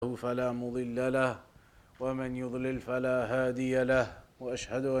فلا مضل له ومن يضلل فلا هادي له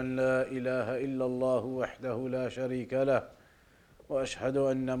وأشهد أن لا إله إلا الله وحده لا شريك له وأشهد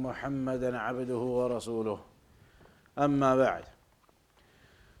أن محمدا عبده ورسوله أما بعد.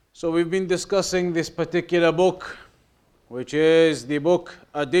 So we've been discussing this particular book, which is the book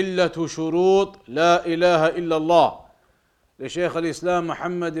أدلة شروط لا إله إلا الله لشيخ الإسلام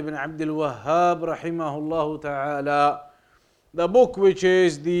محمد بن عبد الوهاب رحمه الله تعالى. The book which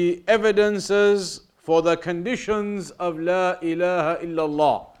is the evidences for the conditions of La ilaha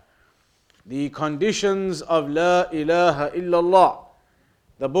illallah. The conditions of La ilaha illallah.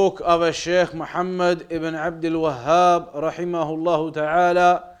 The book of Shaykh Muhammad ibn Abdul Wahhab rahimahullah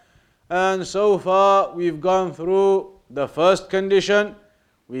ta'ala. And so far we've gone through the first condition.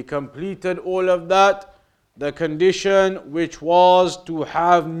 We completed all of that. The condition which was to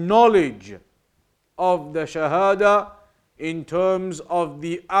have knowledge of the Shahaadah in terms of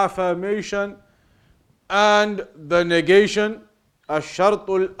the affirmation and the negation. الشرط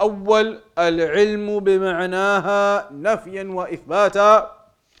الأول العلم بمعناها نفيا وإثباتا.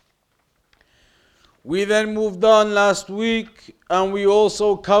 We then moved on last week and we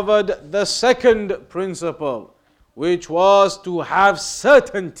also covered the second principle, which was to have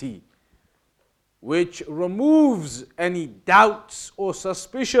certainty, which removes any doubts or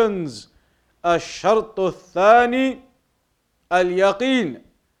suspicions. الشرط الثاني اليقين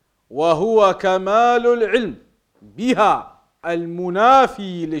وهو كمال العلم بها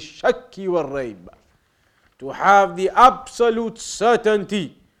المنافي للشك والريب. To have the absolute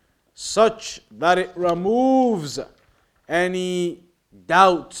certainty such that it removes any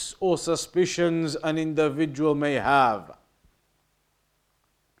doubts or suspicions an individual may have.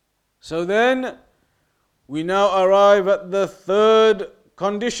 So then we now arrive at the third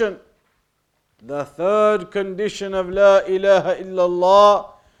condition. The third condition of La ilaha illallah,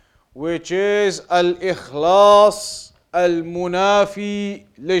 which is al-ikhlas al-munafi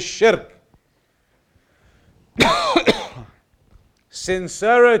lish-shirk.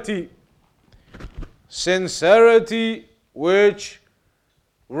 Sincerity. Sincerity which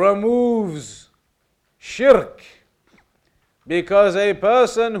removes shirk. Because a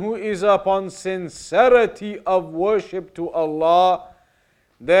person who is upon sincerity of worship to Allah,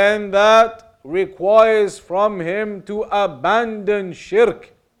 then that requires from him to abandon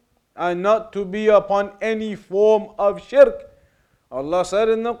shirk and not to be upon any form of shirk. Allah said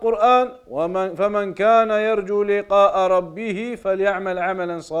in the Quran, فَمَنْ كَانَ يَرْجُو لِقَاءَ رَبِّهِ فَلْيَعْمَلْ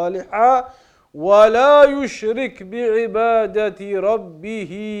عَمَلًا صَالِحًا وَلَا يُشْرِكْ بِعِبَادَةِ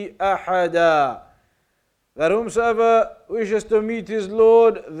رَبِّهِ أَحَدًا. That whomsoever wishes to meet his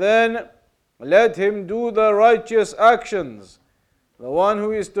Lord, then let him do the righteous actions. The one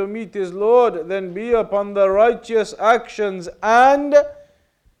who is to meet his Lord, then be upon the righteous actions and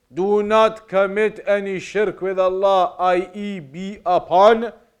do not commit any shirk with Allah, i.e. be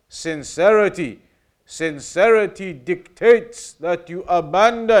upon sincerity. Sincerity dictates that you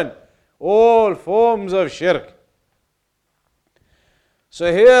abandon all forms of shirk.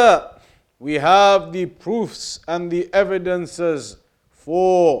 So here we have the proofs and the evidences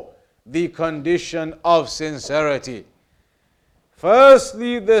for the condition of sincerity.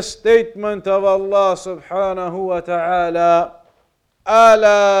 Firstly, the statement of Allah subhanahu wa ta'ala,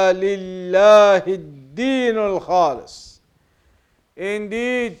 أَلَا لِلَّهِ الدِّينُ الْخَالِصِ.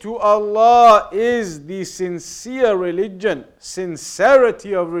 Indeed, to Allah is the sincere religion,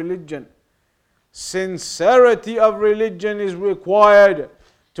 sincerity of religion. Sincerity of religion is required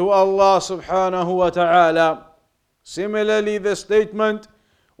to Allah subhanahu wa ta'ala. Similarly, the statement,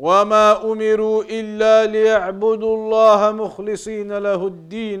 وَمَا أُمِرُوا إِلَّا لِيَعْبُدُوا اللَّهَ مُخْلِصِينَ لَهُ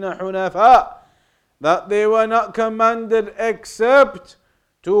الدِّينَ حُنَفَاءَ. That they were not commanded except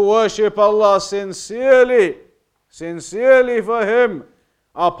to worship Allah sincerely for Him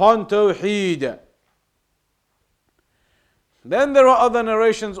upon Tawheed. Then there are other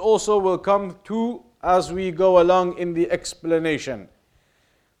narrations also will come to as we go along in the explanation.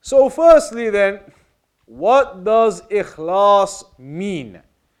 So firstly then, what does ikhlas mean?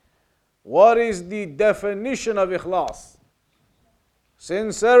 What is the definition of ikhlas?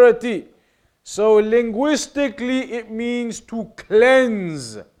 Sincerity. So linguistically it means to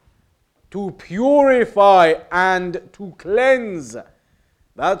cleanse, to purify and to cleanse.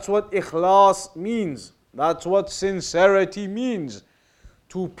 That's what ikhlas means. That's what sincerity means.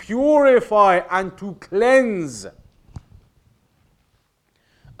 To purify and to cleanse.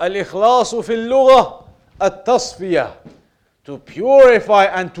 Al-ikhlasu fil lugha at-tasfiyah. To purify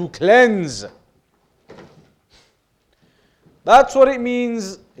and to cleanse. That's what it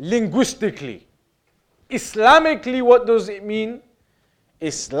means linguistically. Islamically, what does it mean?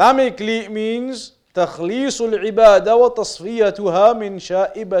 Islamically it means تخليص العبادة وتصفيتها من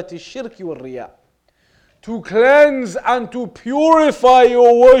شائبة الشرك والرياء. To cleanse and to purify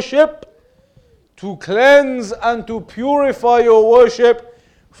your worship, to cleanse and to purify your worship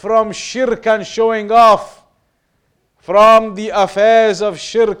from shirk and showing off, from the affairs of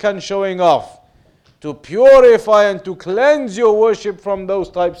shirk and showing off. To purify and to cleanse your worship from those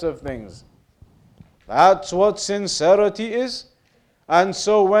types of things. That's what sincerity is. And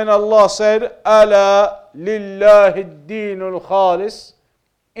so when Allah said, Ala lillahi ad-deenul khalis,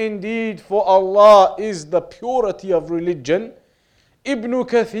 indeed for Allah is the purity of religion, Ibn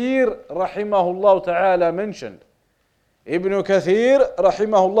Kathir rahimahullah ta'ala mentioned. Ibn Kathir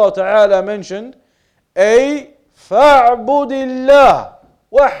rahimahullah ta'ala mentioned, ay fa'budillah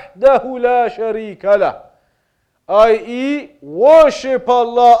wahdahu la sharika lah, i.e. worship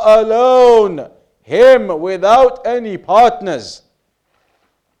Allah alone, Him without any partners.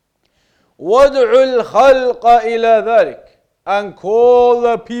 وَادْعُ الْخَلْقَ إِلَى ذَلِكَ, and call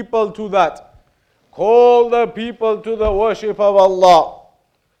the people to that. Call the people to the worship of Allah.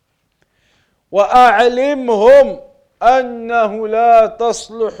 وَأَعْلِمْهُمْ أَنَّهُ لَا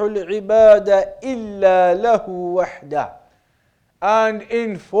تَصْلُحُ الْعِبَادَ إِلَّا لَهُ وَحْدَهُ, and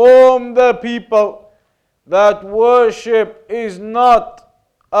inform the people that worship is not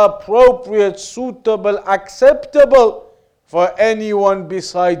appropriate, suitable, acceptable for anyone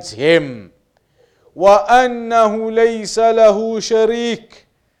besides Him. وَأَنَّهُ لَيْسَ لَهُ شَرِيكٌ,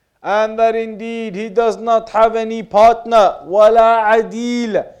 and that indeed He does not have any partner, وَلَا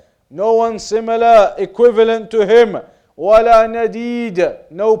عَدِيلٌ, no one similar, equivalent to Him, وَلَا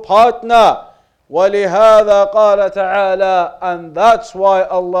نَدِيدٌ, no partner. وَلِهَذَا قَالَ تَعَالَى, and that's why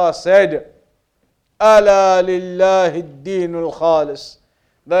Allah said, أَلَا لِلَّهِ الدِّينُ الْخَالِصِ,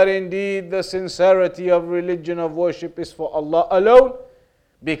 that indeed the sincerity of religion of worship is for Allah alone,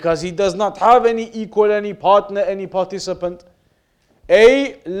 because He does not have any equal, any partner, any participant.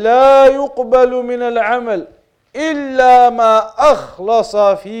 أي لا يقبل من العمل إلا ما أخلص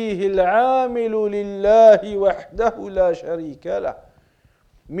فيه العامل لله وحده لا شريك له.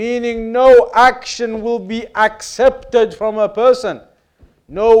 Meaning no action will be accepted from a person,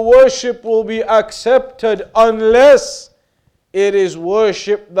 no worship will be accepted unless it is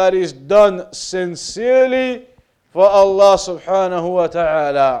worship that is done sincerely for Allah subhanahu wa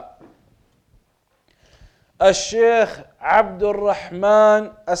ta'ala. Al-Shaykh Abdul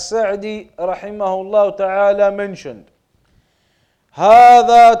Rahman Al-Sa'di rahimahullah ta'ala mentioned,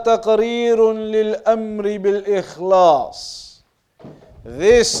 هذا تقرير للأمر بالإخلاص.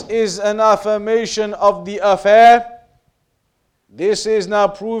 This is an affirmation of the affair. This is now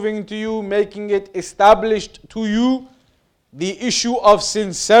proving to you, making it established to you, the issue of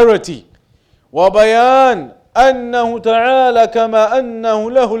sincerity. وبيان أنه تعالى كما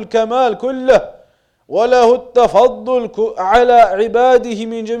أنه له الكمال كله وله التفضل على عباده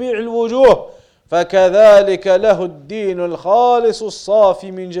من جميع الوجوه فكذلك له الدين الخالص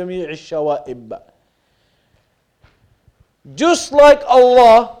الصافي من جميع الشوائب. Just like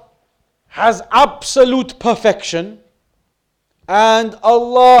Allah has absolute perfection and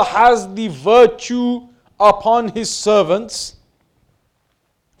Allah has the virtue upon His servants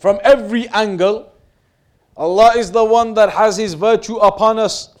from every angle, Allah is the one that has His virtue upon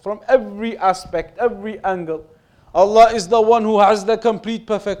us from every aspect, every angle. Allah is the one who has the complete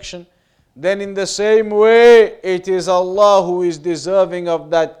perfection. Then in the same way, it is Allah who is deserving of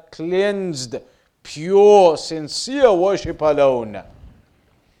that cleansed, pure, sincere worship alone.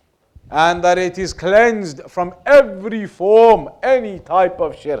 And that it is cleansed from every form, any type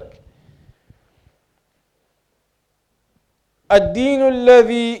of shirk. الدين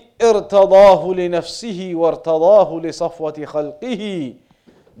الذي ارتضاه لنفسه وارتضاه لصفوة خلقه.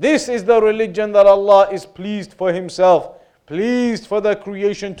 This is the religion that Allah is pleased for Himself, pleased for the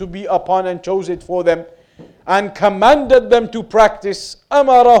creation to be upon and chose it for them, and commanded them to practice.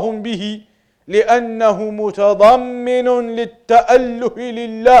 أمرهم به لأنه متضمن للتأله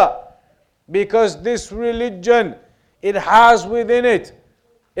لله. Because this religion, it has within it,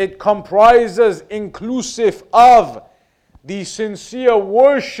 it comprises, inclusive of the sincere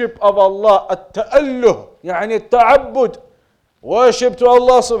worship of Allah, التأله, يعني التعبد, worship to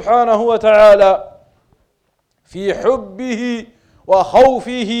Allah subhanahu wa ta'ala, في حبه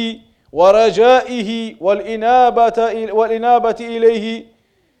وخوفه ورجائه والإنابة إليه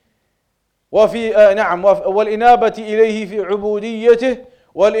والإنابة إليه في عبوديته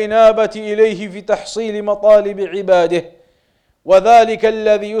والإنابة إليه في تحصيل مطالب عباده، وذلك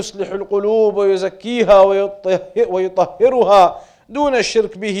الذي يصلح القلوب ويزكيها ويطهرها دون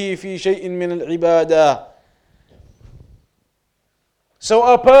الشرك به في شيء من العبادة.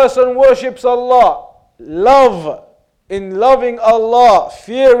 So a person worships Allah, love, in loving Allah,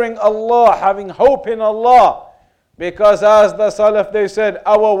 fearing Allah, having hope in Allah. Because as the Salaf they said,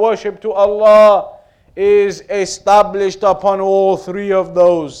 our worship to Allah is established upon all three of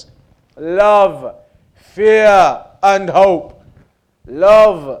those. Love, fear and hope.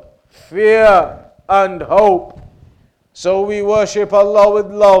 Love, fear and hope. So we worship Allah with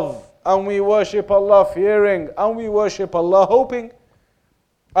love, and we worship Allah fearing, and we worship Allah hoping.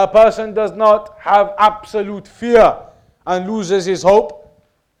 A person does not have absolute fear and loses his hope.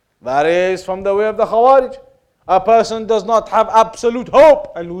 That is from the way of the Khawarij. A person does not have absolute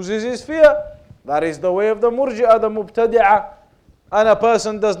hope and loses his fear. That is the way of the Murji'ah, the Mubtadi'ah. And a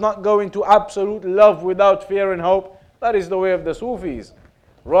person does not go into absolute love without fear and hope. That is the way of the Sufis.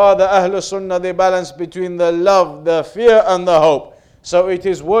 Rather, Ahlul Sunnah, they balance between the love, the fear and the hope. So it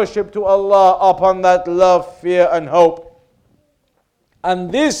is worship to Allah upon that love, fear and hope.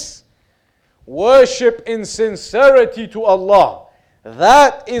 And this worship in sincerity to Allah,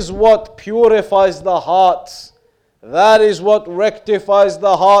 that is what purifies the hearts. That is what rectifies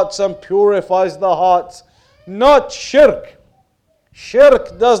the hearts and purifies the hearts. Not shirk.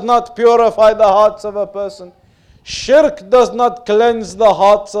 Shirk does not purify the hearts of a person. Shirk does not cleanse the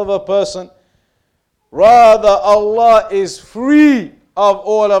hearts of a person. Rather, Allah is free of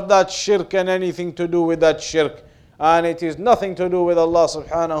all of that shirk and anything to do with that shirk. And it is nothing to do with Allah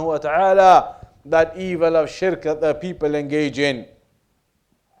subhanahu wa ta'ala, that evil of shirk that the people engage in.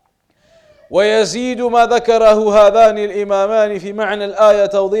 ويزيد ما ذكره هذان الإمامان في معنى الآية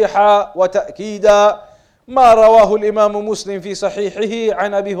توضيحا وتأكيدا ما رواه الإمام مسلم في صحيحه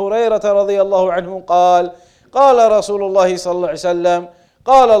عن أبي هريرة رضي الله عنه قال قال رسول الله صلى الله عليه وسلم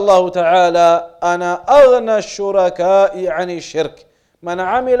قال الله تعالى أنا أغنى الشركاء عن الشرك من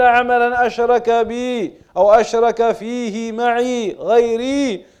عمل عملا أشرك بي أو أشرك فيه معي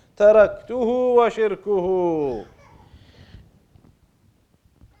غيري تركته وشركه.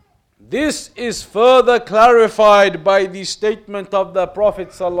 This is further clarified by the statement of the Prophet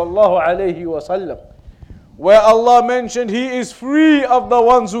sallallahu alaihi wasallam, where Allah mentioned He is free of the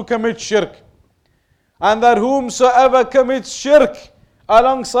ones who commit shirk, and that whomsoever commits shirk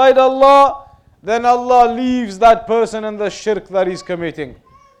alongside Allah, then Allah leaves that person and the shirk that he's committing.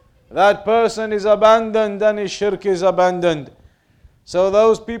 That person is abandoned and his shirk is abandoned. So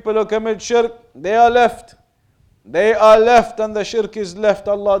those people who commit shirk, they are left. They are left and the shirk is left.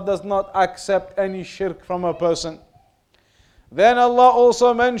 Allah does not accept any shirk from a person. Then Allah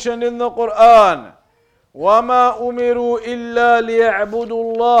also mentioned in the Quran, وَمَا أُمِرُوا إِلَّا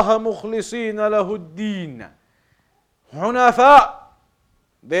لِيَعْبُدُوا اللَّهَ مُخْلِصِينَ لَهُ الدِّينَ حُنَفَاء.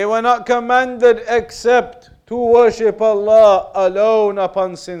 They were not commanded except to worship Allah alone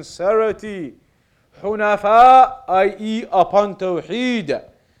upon sincerity. حُنَفَاء, i.e. upon Tawheed.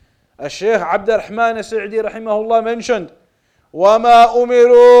 Shaykh Abdul Rahman as-Sa'di rahimahullah mentioned, وَمَا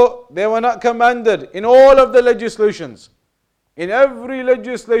أُمِرُوا, they were not commanded in all of the legislations. In every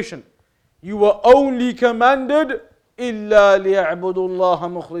legislation, you were only commanded إِلَّا لِيَعْبُدُوا اللَّهَ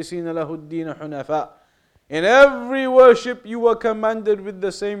مُخْلِصِينَ لَهُ الدِّينَ حُنَفَاء. In every worship, you were commanded with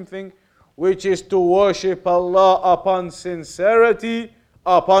the same thing, which is to worship Allah upon sincerity,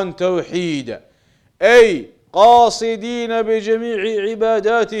 upon Tawheed. قاصدين بجميع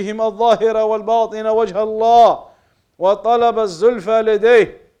عباداتهم الظاهرة والباطنة وجه الله وطلب الزلفى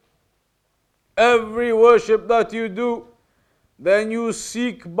لديه. Every worship that you do, then you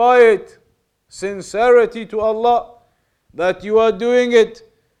seek by it sincerity to Allah, that you are doing it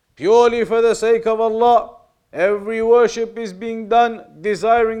purely for the sake of Allah. Every worship is being done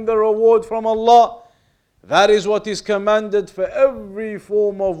desiring the reward from Allah. That is what is commanded for every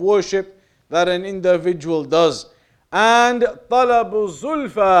form of worship that an individual does. And طلب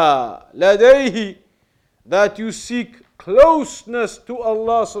الزلفى لديه, that you seek closeness to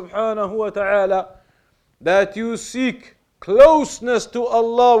Allah subhanahu wa ta'ala, that you seek closeness to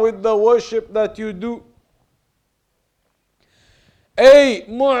Allah with the worship that you do.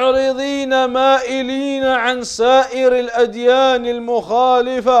 معرضين مائلين عن سائر الأديان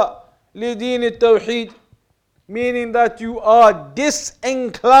المخالفة لدين التوحيد, meaning that you are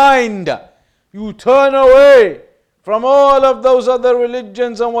disinclined, you turn away from all of those other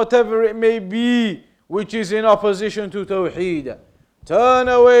religions and whatever it may be which is in opposition to Tawheed. Turn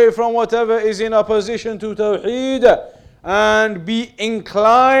away from whatever is in opposition to Tawheed and be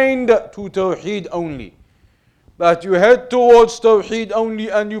inclined to Tawheed only. That you head towards Tawheed only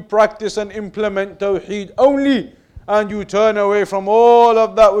and you practice and implement Tawheed only, and you turn away from all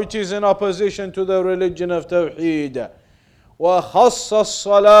of that which is in opposition to the religion of Tawheed. وخص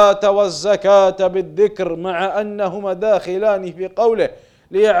الصلاة والزكاة بالذكر مع أنهما داخلان في قوله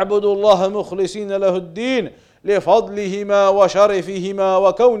ليعبدوا الله مخلصين له الدين لفضلهما وشرفهما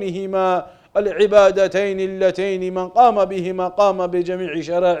وكونهما العبادتين اللتين من قام بهما قام بجميع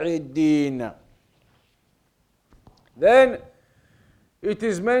شرائع الدين. Then it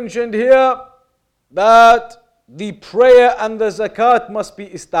is mentioned here that the prayer and the zakat must be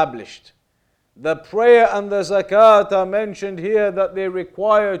established. The prayer and the zakat are mentioned here that they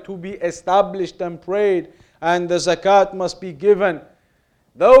require to be established and prayed, and the zakat must be given.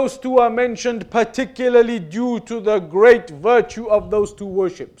 Those two are mentioned particularly due to the great virtue of those two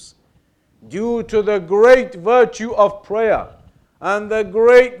worships, due to the great virtue of prayer and the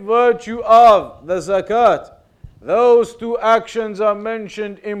great virtue of the zakat. Those two actions are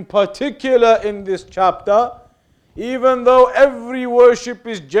mentioned in particular in this chapter, even though every worship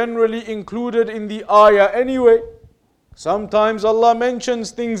is generally included in the ayah anyway. Sometimes Allah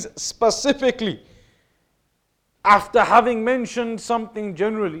mentions things specifically after having mentioned something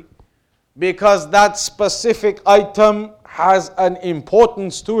generally, because that specific item has an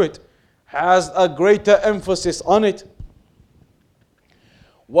importance to it, has a greater emphasis on it.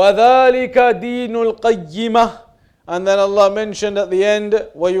 وَذَلِكَ دِينُ الْقَيِّمَةِ. And then Allah mentioned at the end,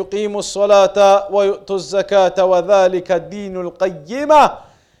 وَيُقِيمُ الصَّلَاةَ وَيُؤْتُ الزَّكَاةَ وَذَلِكَ دِينُ الْقَيِّمَةِ.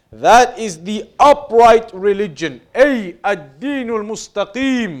 That is the upright religion. أي الدين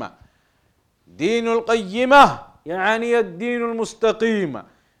المستقيم. دين القيمة يعني الدين المستقيم.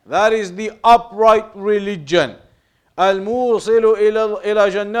 That is the upright religion. الموصل إلى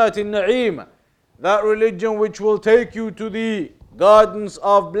جنات النعيم. That religion which will take you to the gardens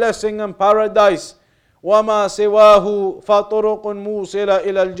of blessing and paradise. وَمَا سِوَاهُ فَطُرُقٌ مُوصِلَ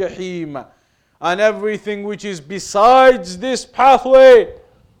إِلَى الْجَحِيمِ. And everything which is besides this pathway,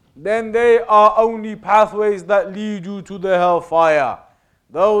 then they are only pathways that lead you to the hellfire.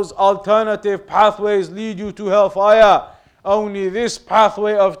 Those alternative pathways lead you to hellfire. Only this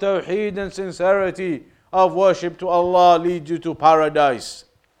pathway of tawheed and sincerity of worship to Allah leads you to paradise.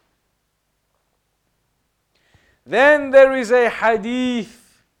 Then there is a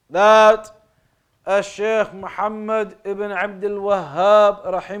hadith that Shaykh Muhammad ibn Abdul Wahhab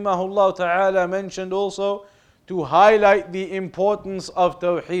rahimahullah ta'ala mentioned also to highlight the importance of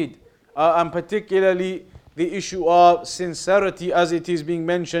tawheed, and particularly the issue of sincerity as it is being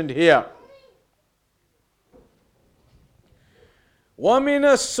mentioned here. ومن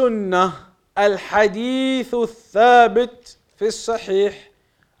السنة الحديث الثابت في الصحيح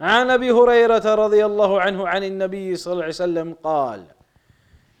عن أبي هريرة رضي الله عنه عن النبي صلى الله عليه وسلم قال.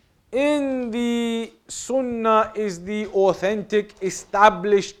 In the Sunnah is the authentic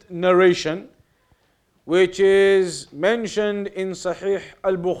established narration which is mentioned in Sahih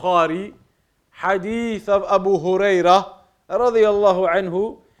al-Bukhari, hadith of Abu Hurairah radiyallahu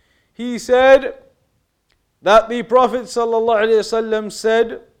anhu. He said that the Prophet sallallahu alaihi wasallam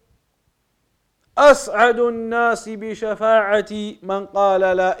said, أسعد الناس بشفاعتي من قال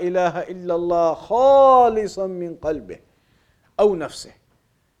لا إله إلا الله خالصا من قلبه أو نفسه.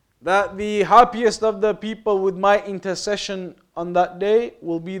 That the happiest of the people with my intercession on that day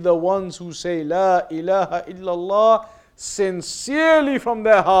will be the ones who say La ilaha illallah sincerely from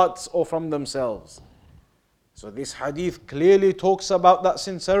their hearts or from themselves. So this hadith clearly talks about that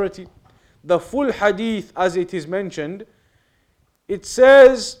sincerity. The full hadith as it is mentioned, it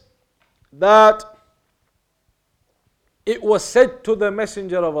says that it was said to the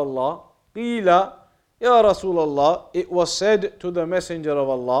Messenger of Allah, قِيلَ Ya Rasulullah, it was said to the Messenger of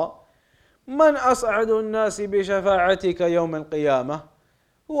Allah, Man as'adu an-nasi bi shafa'atika yawm al-qiyamah.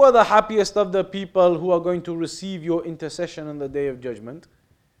 Who are the happiest of the people who are going to receive your intercession on the day of judgment?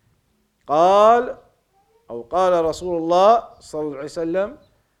 قال Rasulullah sallallahu alaihi wasallam,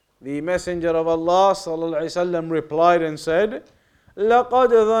 the Messenger of Allah sallallahu alaihi wasallam replied and said, لقد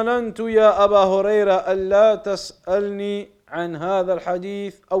ظننت يا أبا هريرة ألا تسألني عن هذا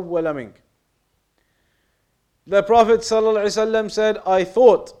الحديث أول منك. The Prophet ﷺ said,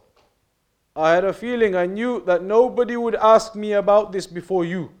 I had a feeling, I knew that nobody would ask me about this before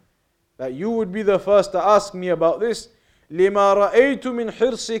you. That you would be the first to ask me about this. لِمَا رَأَيْتُ مِنْ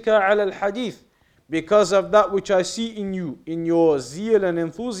حِرْصِكَ عَلَى الْحَدِيثِ. Because of that which I see in you, in your zeal and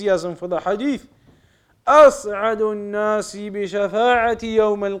enthusiasm for the hadith. أَسْعَدُ النَّاسِ بِشَفَاعَةِ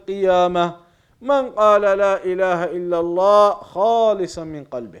يَوْمَ الْقِيَامَةِ مَنْ قَالَ لَا إِلَهَ إِلَّا اللَّهِ خَالِصًا مِنْ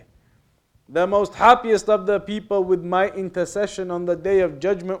قَلْبِهِ. The most happiest of the people with my intercession on the day of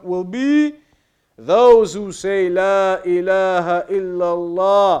judgment will be those who say La ilaha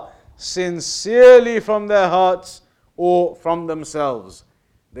illallah sincerely from their hearts or from themselves.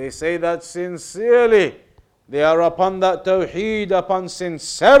 They say that sincerely, They are upon that tawheed, upon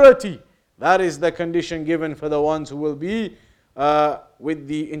sincerity. That is the condition given for the ones who will be with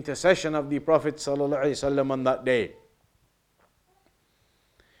the intercession of the Prophet ﷺ on that day.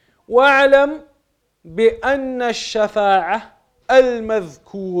 وَاعْلَمْ بأن الشفاعة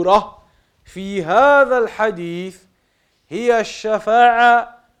المذكورة في هذا الحديث هي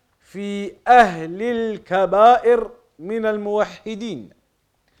الشفاعة في أهل الكبائر من الموحدين.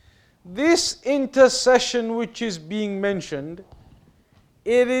 This intercession which is being mentioned,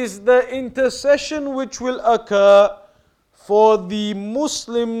 it is the intercession which will occur for the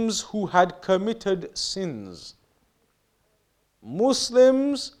Muslims who had committed sins.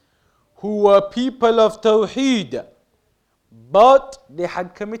 Muslims who were people of Tawheed, but they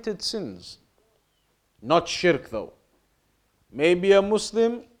had committed sins. Not shirk though. Maybe a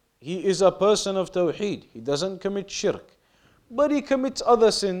Muslim, he is a person of Tawheed. He doesn't commit shirk, but he commits other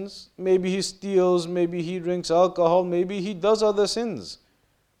sins. Maybe he steals, maybe he drinks alcohol, maybe he does other sins.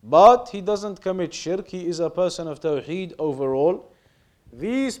 But he doesn't commit shirk. He is a person of Tawheed overall.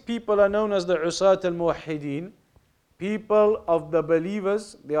 These people are known as the Usat al-Muwahhideen, people of the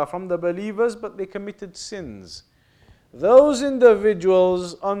believers. They are from the believers, but they committed sins. Those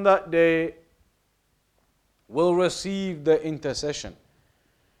individuals on that day will receive the intercession.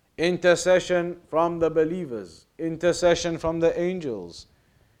 Intercession from the believers, intercession from the angels,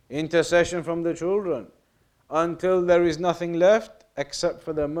 intercession from the children, until there is nothing left except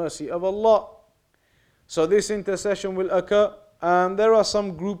for the mercy of Allah. So this intercession will occur, and there are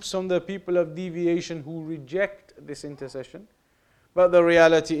some groups from the people of deviation who reject this intercession. But the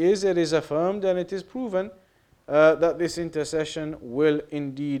reality is, it is affirmed and it is proven that this intercession will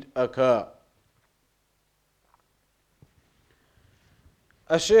indeed occur.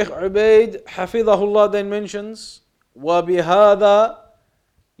 Shaykh Ubaid Hafidhahullah then mentions, وَبِهَذَا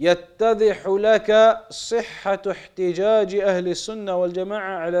يتضح لك صحة احتجاج أهل السنة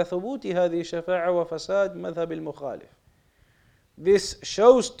والجماعة على ثبوت هذه الشفاعة وفساد مذهب المخالف. This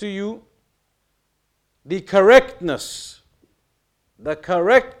shows to you the correctness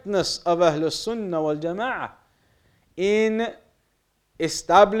of Ahl Sunnah wal Jama'ah in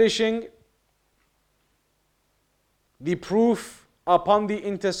establishing the proof upon the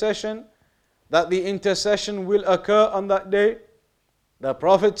intercession, that the intercession will occur on that day. The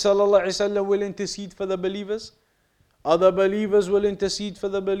Prophet ﷺ will intercede for the believers, other believers will intercede for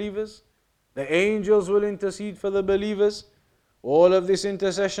the believers, the angels will intercede for the believers. All of this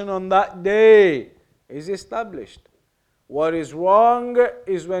intercession on that day is established. What is wrong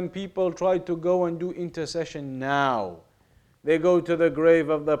is when people try to go and do intercession now. They go to the grave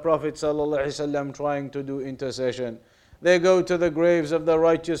of the Prophet ﷺ trying to do intercession. They go to the graves of the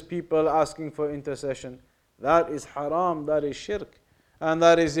righteous people asking for intercession. That is haram, that is shirk. And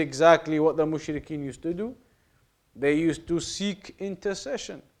that is exactly what the mushrikeen used to do. They used to seek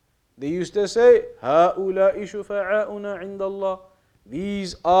intercession. They used to say, هَؤُلَاءِ شُفَعَاؤُنَا عِنْدَ اللَّهِ.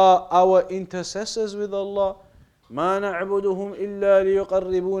 These are our intercessors with Allah. مَا نَعْبُدُهُمْ إِلَّا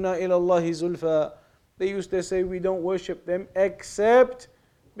لِيُقَرِّبُونَ إِلَى اللَّهِ زُلْفَى. They used to say, we don't worship them except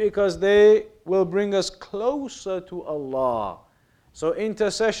because they will bring us closer to Allah. So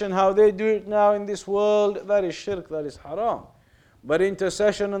intercession, how they do it now in this world, that is shirk, that is haram. But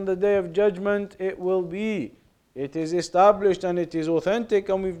intercession on the Day of Judgment, it is established and it is authentic,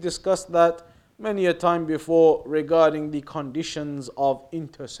 and we've discussed that many a time before regarding the conditions of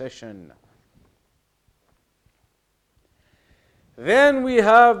intercession. Then we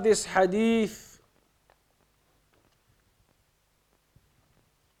have this hadith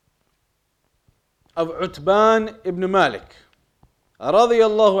of Utban ibn Malik رضي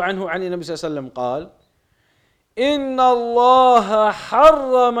الله عنه عن النبي صلى الله عليه وسلم قال إن الله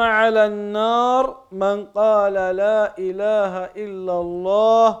حرم على النار من قال لا إله إلا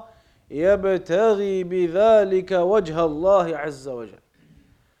الله يبتغي بذلك وجه الله عز وجل.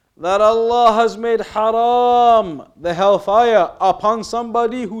 That Allah has made haram the hellfire upon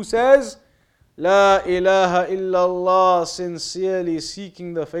somebody who says لا إله إلا الله, sincerely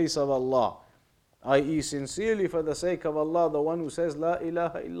seeking the face of Allah, i.e. sincerely for the sake of Allah. The one who says La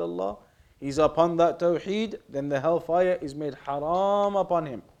ilaha illallah, he's upon that tawheed, then the hellfire is made haram upon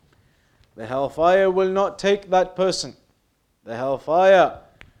him. The hellfire will not take that person. The hellfire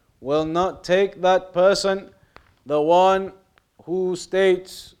will not take that person, the one who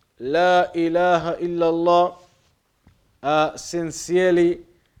states La ilaha illallah sincerely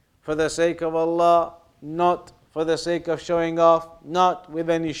for the sake of Allah, not for the sake of showing off, not with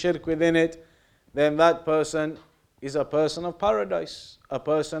any shirk within it. Then that person is a person of paradise, a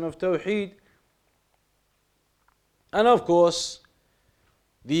person of tawheed. And of course,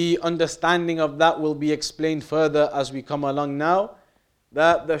 The understanding of that will be explained further as we come along now,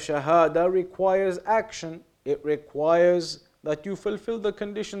 that the Shahada requires action. It requires that you fulfill the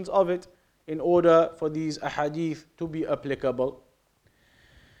conditions of it in order for these ahadith to be applicable.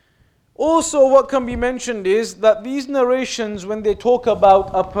 Also, what can be mentioned is that these narrations, when they talk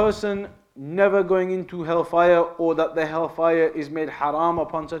about a person never going into hellfire, or that the hellfire is made haram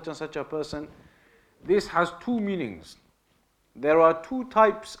upon such and such a person, this has two meanings. There are two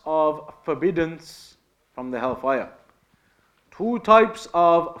types of forbiddance from the hellfire. Two types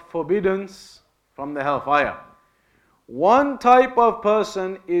of forbiddance from the hellfire. One type of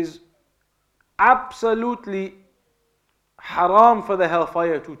person is absolutely haram for the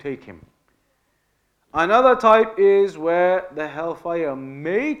hellfire to take him. Another type is where the hellfire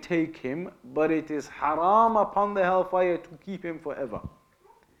may take him, but it is haram upon the hellfire to keep him forever.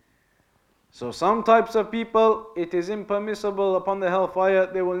 So some types of people, it is impermissible upon the hellfire,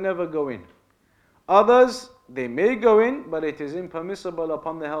 they will never go in. Others, they may go in, but it is impermissible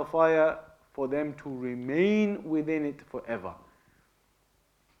upon the hellfire for them to remain within it forever.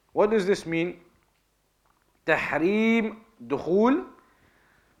 What does this mean? Tahreem dukhul.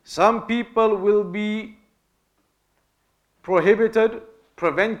 Some people will be prohibited,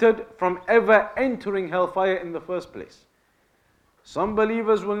 prevented from ever entering hellfire in the first place. Some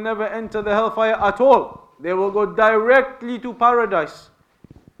believers will never enter the hellfire at all. They will go directly to paradise.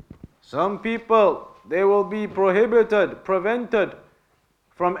 Some people, they will be prohibited, prevented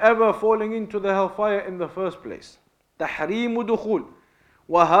from ever falling into the hellfire in the first place. تحريم دخول.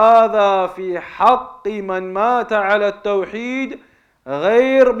 وهذا في حق من مات على التوحيد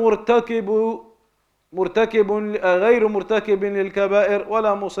غير مرتكب للكبائر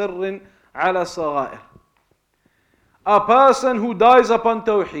ولا مصر على الصغائر. A person who dies upon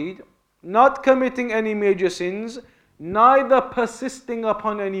Tawheed, not committing any major sins, neither persisting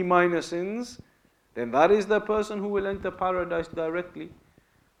upon any minor sins, then that is the person who will enter paradise directly.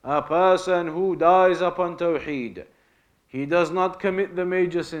 A person who dies upon Tawheed, he does not commit the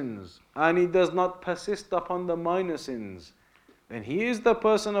major sins, and he does not persist upon the minor sins, then he is the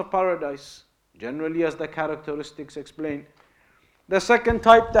person of paradise, generally as the characteristics explain. The second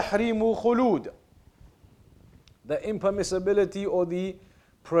type, tahrimu khulud, the impermissibility or the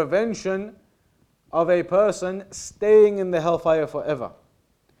prevention of a person staying in the hellfire forever.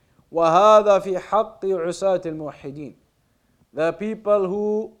 وَهَذَا فِي حَقِّ عُسَاةِ الْمُوحِدِينَ. The people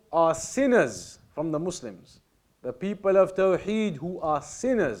who are sinners from the Muslims, the people of Tawheed who are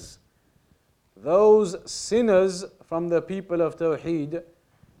sinners, those sinners from the people of Tawheed,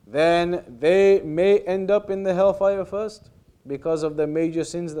 then they may end up in the hellfire first because of the major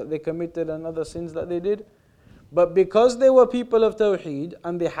sins that they committed and other sins that they did. But because they were people of Tawheed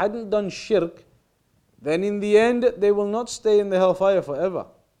and they hadn't done shirk, then in the end they will not stay in the hellfire forever.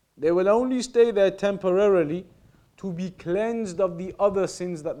 They will only stay there temporarily to be cleansed of the other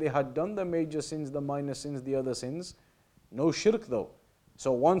sins that they had done, the major sins, the minor sins, the other sins. No shirk though.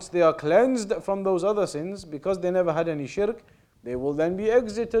 So once they are cleansed from those other sins, because they never had any shirk, they will then be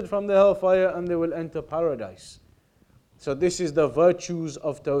exited from the hellfire and they will enter paradise. So this is the virtues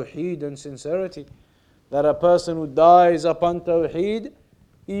of Tawheed and sincerity. That a person who dies upon Tawheed,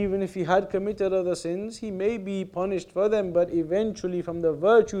 even if he had committed other sins, he may be punished for them, but eventually from the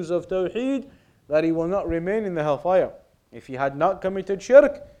virtues of Tawheed, that he will not remain in the hellfire. If he had not committed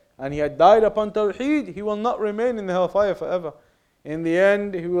shirk and he had died upon Tawheed, he will not remain in the hellfire forever. In the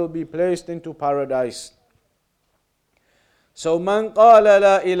end, he will be placed into paradise. So, man qala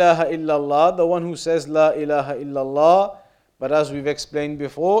la ilaha illallah, the one who says la ilaha illallah, but as we've explained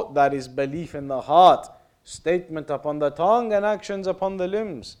before, that is belief in the heart, statement upon the tongue and actions upon the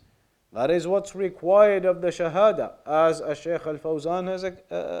limbs. That is what's required of the Shahada, as Shaykh Al-Fawzan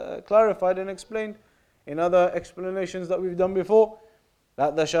has clarified and explained in other explanations that we've done before.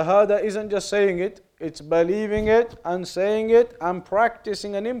 That the Shahada isn't just saying it, it's believing it and saying it and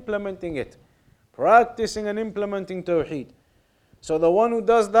practicing and implementing it. Practicing and implementing Tawheed. So the one who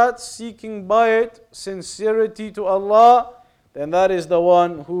does that, seeking by it sincerity to Allah, then that is the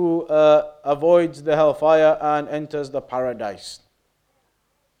one who avoids the hellfire and enters the paradise.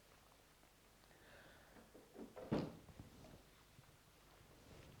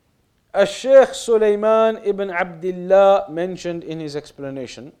 Shaykh Sulaiman ibn Abdullah mentioned in his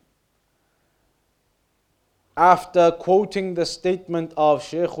explanation, after quoting the statement of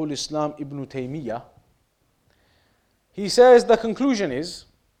Shaykhul Islam ibn Taymiyyah, he says the conclusion is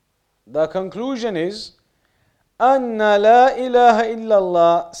أن لا إله إلا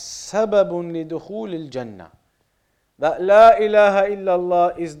الله سبب لدخول الجنة. That La ilaha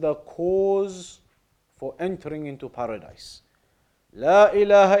illallah is the cause for entering into paradise. La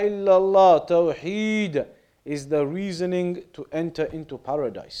ilaha illallah, Tawheed, is the reasoning to enter into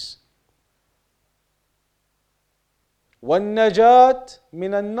paradise. وَالنَّجَاةِ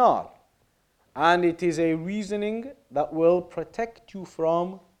مِنَ النَّارِ, and it is a reasoning that will protect you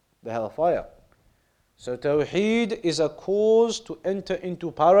from the hellfire. So Tawheed is a cause to enter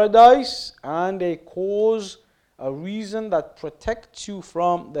into paradise and a cause, a reason that protects you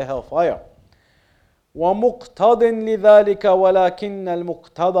from the hellfire. ومقتض لذلك ولكن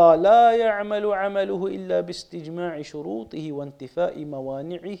المقتضى لا يعمل عمله إلا باستجماع شروطه وانتفاء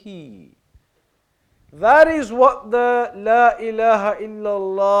موانعه. That is what the La ilaha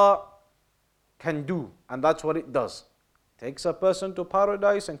illallah can do, and that's what it does. Takes a person to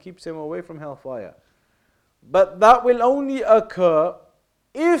paradise and keeps him away from hellfire. But that will only occur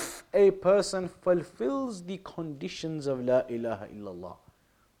if a person fulfills the conditions of La ilaha illallah.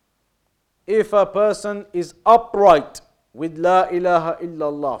 If a person is upright with La ilaha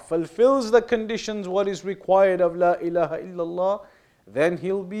illallah, fulfills the conditions, what is required of La ilaha illallah, then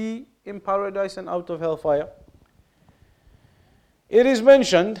he'll be in paradise and out of hellfire. It is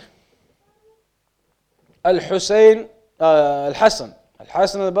mentioned, Al-Hasan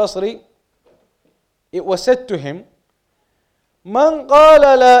al-Basri, it was said to him, Man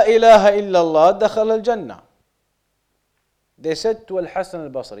qala la ilaha illallah dakhala al-Jannah. They said to Al-Hasan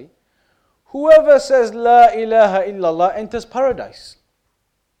al-Basri, whoever says La ilaha illallah enters paradise.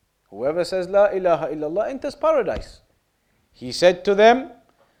 Whoever says La ilaha illallah enters paradise. He said to them,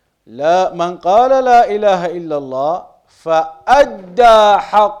 من قال لا إله إلا الله فأدى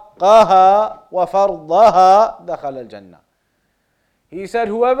حقها وفرضها دخل الجنة. He said,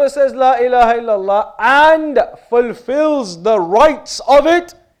 whoever says La ilaha illallah and fulfills the rights of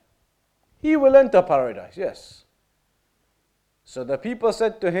it, he will enter paradise. Yes. So the people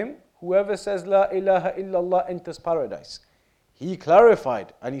said to him, whoever says La ilaha illallah enters paradise. He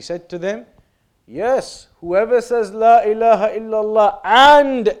clarified and he said to them, yes, whoever says La ilaha illallah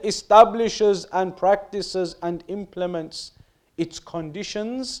and establishes and practices and implements its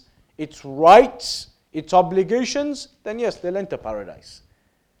conditions, its rights, its obligations, then yes, they'll enter paradise.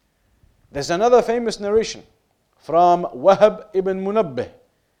 There's another famous narration from Wahab ibn Munabbih.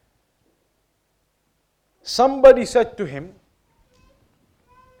 Somebody said to him,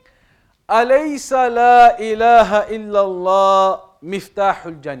 أَلَيْسَ لَا إِلَهَ إِلَّا اللَّهِ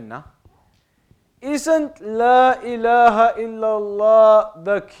مِفْتَاحُ الْجَنَّةِ. Isn't La ilaha illallah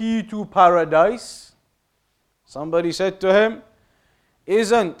the key to paradise? Somebody said to him,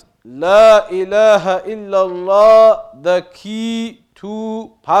 isn't La ilaha illallah the key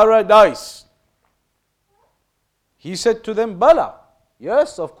to paradise? He said to them, Bala.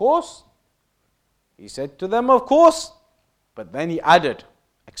 Yes, of course. He said to them, of course. But then he added,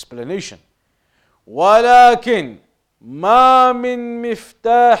 explanation. وَلَكِنْ ما من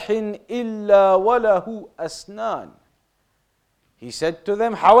مفتاح إلا وله أسنان. He said to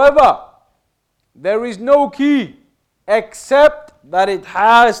them, however, there is no key except that it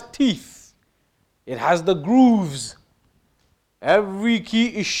has teeth. It has the grooves. Every key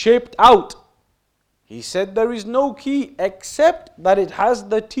is shaped out. He said there is no key except that it has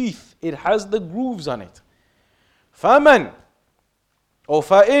the teeth. It has the grooves on it. فَمَنْ أو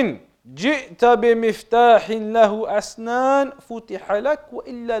فَإِنْ جئت بمفتاح له أسنان فتح لك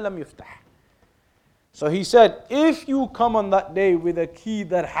وإلا لم يفتح. So he said, if you come on that day with a key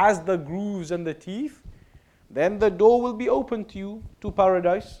that has the grooves and the teeth, then the door will be open to you to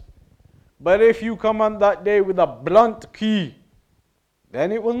paradise. But if you come on that day with a blunt key,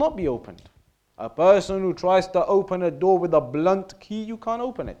 then it will not be opened. A person who tries to open a door with a blunt key, you can't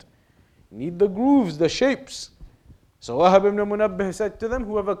open it. You need the grooves, the shapes. So Wahab ibn Munabbih said to them,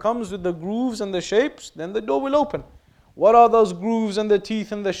 whoever comes with the grooves and the shapes, then the door will open. What are those grooves and the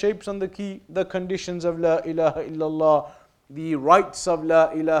teeth and the shapes and the key? The conditions of La ilaha illallah, the rights of La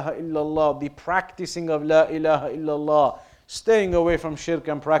ilaha illallah, the practicing of La ilaha illallah, staying away from shirk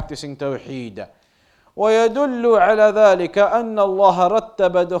and practicing tawheed. ويدل على ذلك أن الله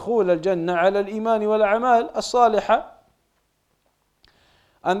رتب دخول الجنة على الإيمان والأعمال الصالحة.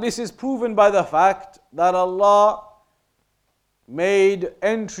 And this is proven by the fact that Allah made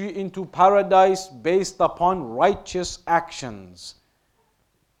entry into paradise based upon righteous actions.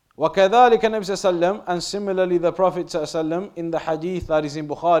 وكذلك النبي صلى الله عليه وسلم, and similarly the Prophet صلى الله عليه وسلم in the hadith that is in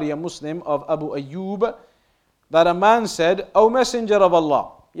Bukhari and Muslim of Abu Ayyub, that a man said, O Messenger of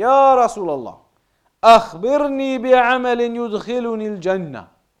Allah, Ya Rasulullah, أخبرني بعمل يدخلني الجنة.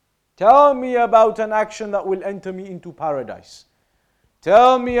 Tell me about an action that will enter me into paradise.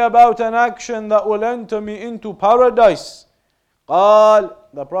 Tell me about an action that will enter me into paradise. قال,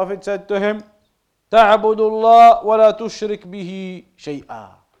 the Prophet said to him, تعبد الله ولا تشرك به شيئا.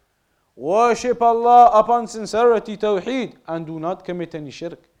 Worship Allah upon sincerity, tawheed, and do not commit any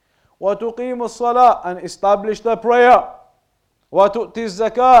shirk. وتقيم الصلاة, and establish the prayer. وتؤتي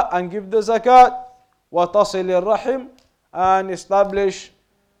الزكاة, and give the zakat. وتصل الرحم, and establish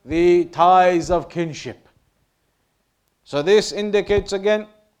the ties of kinship. So this indicates again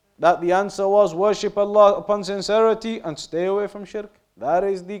that the answer was worship Allah upon sincerity and stay away from shirk. That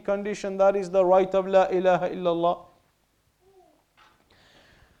is the condition, that is the right of La ilaha illallah.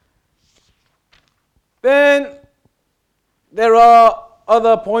 Then there are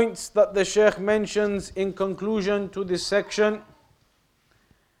other points that the Shaykh mentions in conclusion to this section.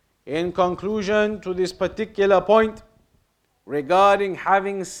 In conclusion to this particular point regarding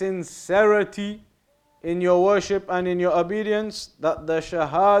having sincerity in your worship and in your obedience, that the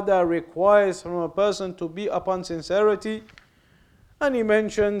Shahaadah requires from a person to be upon sincerity. And he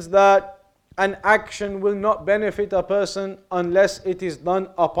mentions that an action will not benefit a person unless it is done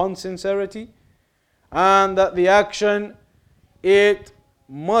upon sincerity, and that the action, it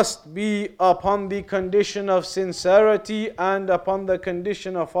must be upon the condition of sincerity and upon the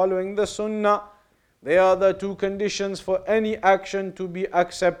condition of following the sunnah. They are the two conditions for any action to be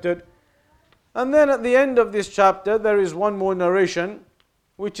accepted. And then at the end of this chapter there is one more narration,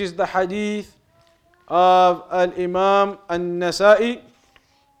 which is the hadith of Al-Imam An-Nasa'i,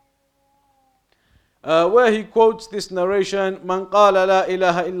 where he quotes this narration: "Man qala la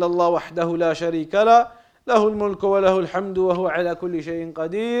ilaha illallah wahdahu la sharika la, lahu al-mulku wa lahu al-hamdu wa huwa ala kulli shay'in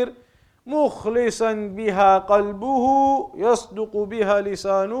qadir, mukhlisan biha qalbuhu, yasduqu biha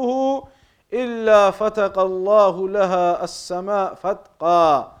lisanuhu, illa fataqa Allahu laha as-sama'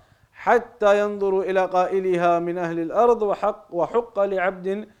 fatqa, hatta yanzuru ila qa'iliha min ahli al-ard, wa haqqa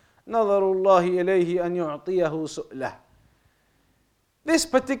li'abdin نظر الله إليه أن يعطيه سؤله." This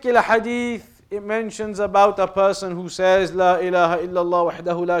particular hadith, it mentions about a person who says La ilaha illallah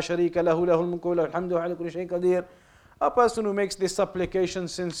wahdahu la sharika lahu, lahul mulku wa lahul hamdu wa ala kulli shay'in qadir. A person who makes this supplication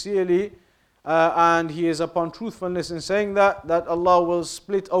sincerely and he is upon truthfulness in saying that Allah will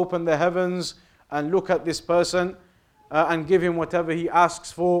split open the heavens and look at this person and give him whatever he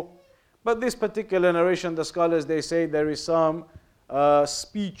asks for. But this particular narration, the scholars, they say there is some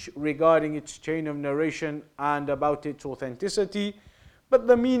speech regarding its chain of narration and about its authenticity, but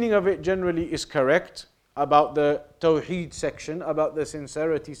the meaning of it generally is correct about the tawheed section, about the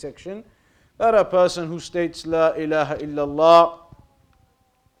sincerity section, that a person who states La ilaha illallah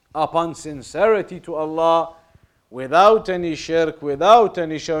upon sincerity to Allah, without any shirk, without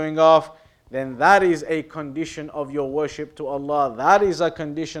any showing off, then that is a condition of your worship to Allah. That is a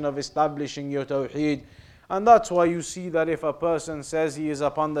condition of establishing your tawheed. And that's why you see that if a person says he is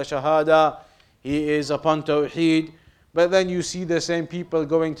upon the Shahaadah, he is upon Tawheed, but then you see the same people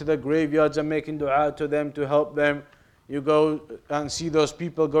going to the graveyards and making dua to them to help them. You go and see those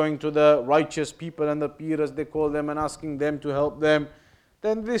people going to the righteous people and the Pir as they call them and asking them to help them.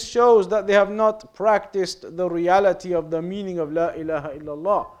 Then this shows that they have not practiced the reality of the meaning of La ilaha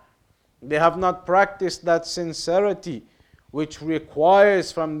illallah. They have not practiced that sincerity which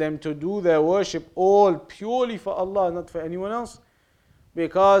requires from them to do their worship all purely for Allah, not for anyone else.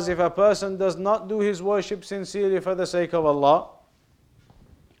 Because if a person does not do his worship sincerely for the sake of Allah,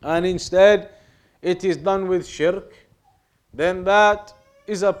 and instead it is done with shirk, then that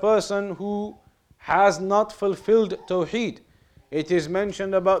is a person who has not fulfilled Tawheed. It is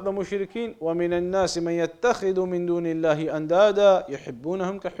mentioned about the mushrikeen, وَمِنَ النَّاسِ مَنْ يَتَّخِذُ مِنْ دُونِ اللَّهِ أَنْدَادًا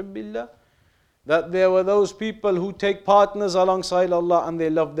يُحِبُّونَهُمْ كَحُبِّ اللَّهِ. That there were those people who take partners alongside Allah and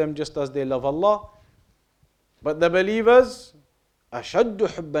they love them just as they love Allah. But the believers, أَشَدُّ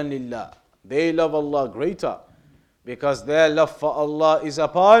حُبًّا لِلَّهِ, they love Allah greater, because their love for Allah is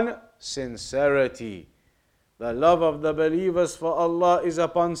upon sincerity. The love of the believers for Allah is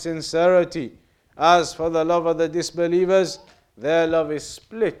upon sincerity. As for the love of the disbelievers, their love is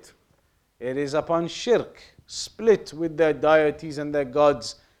split. It is upon shirk, split with their deities and their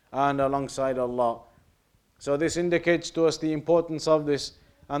gods and alongside Allah. So this indicates to us the importance of this.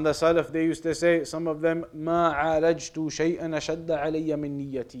 And the Salaf, they used to say, some of them, مَا عَالَجْتُ شَيْئًا أَشَدَّ عَلَيَّ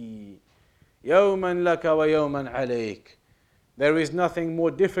مِن نِيَّتِي يَوْمًا لَكَ وَيَوْمًا عَلَيْكَ. There is nothing more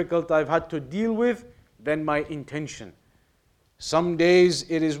difficult I've had to deal with than my intention. Some days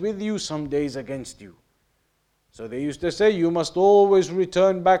it is with you, some days against you. So they used to say, you must always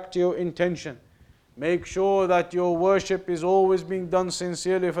return back to your intention. Make sure that your worship is always being done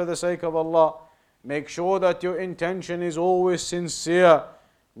sincerely for the sake of Allah. Make sure that your intention is always sincere.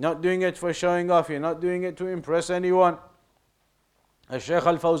 Not doing it for showing off. You're not doing it to impress anyone. As Shaykh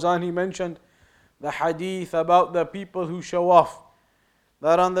Al-Fawzan, he mentioned the hadith about the people who show off.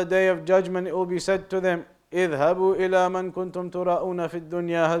 that on the day of judgment it will be said to them, اذهبوا إلى من كنتم تراؤون في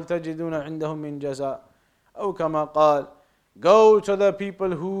الدنيا هل تجدون عندهم من جزاء أو كما قال, go to the people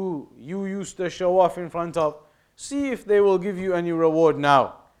who you used to show off in front of, see if they will give you any reward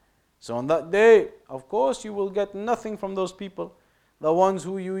now. So on that day, of course, you will get nothing from those people, the ones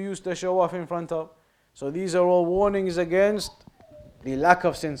who you used to show off in front of. So these are all warnings against the lack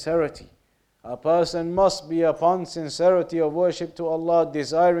of sincerity. A person must be upon sincerity of worship to Allah,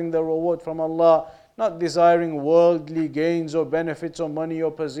 desiring the reward from Allah, not desiring worldly gains or benefits or money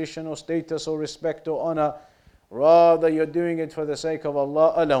or position or status or respect or honor. Rather, you're doing it for the sake of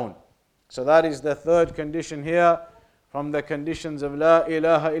Allah alone. So that is the third condition here from the conditions of La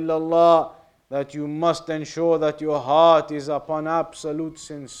ilaha illallah, that you must ensure that your heart is upon absolute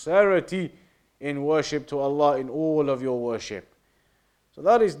sincerity in worship to Allah in all of your worship. So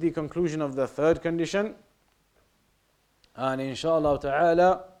that is the conclusion of the third condition. And inshallah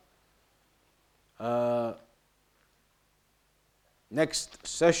ta'ala, next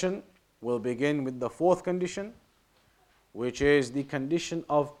session we'll begin with the fourth condition, which is the condition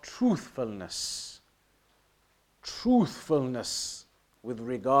of truthfulness. Truthfulness with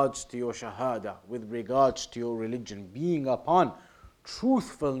regards to your Shahaadah, with regards to your religion, being upon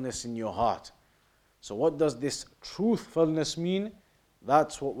truthfulness in your heart. So what does this truthfulness mean?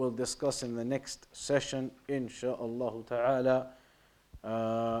 That's what we'll discuss in the next session, insha'Allah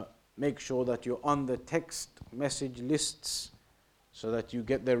ta'ala. Make sure that you're on the text message lists so that you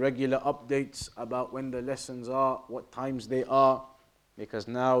get the regular updates about when the lessons are, what times they are, because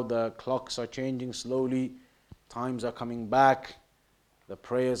now the clocks are changing slowly, times are coming back, the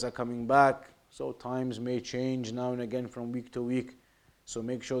prayers are coming back, so times may change now and again from week to week. So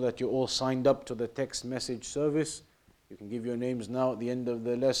make sure that you're all signed up to the text message service. You can give your names now at the end of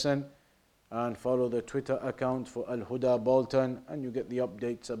the lesson and follow the Twitter account for Alhuda Bolton, and you get the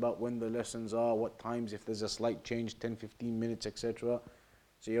updates about when the lessons are, what times, if there's a slight change, 10-15 minutes, etc.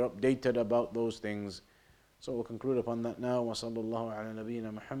 So you're updated about those things. So we'll conclude upon that now. وصلى الله على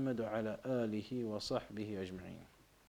نبينا محمد وعلى آله وصحبه أجمعين.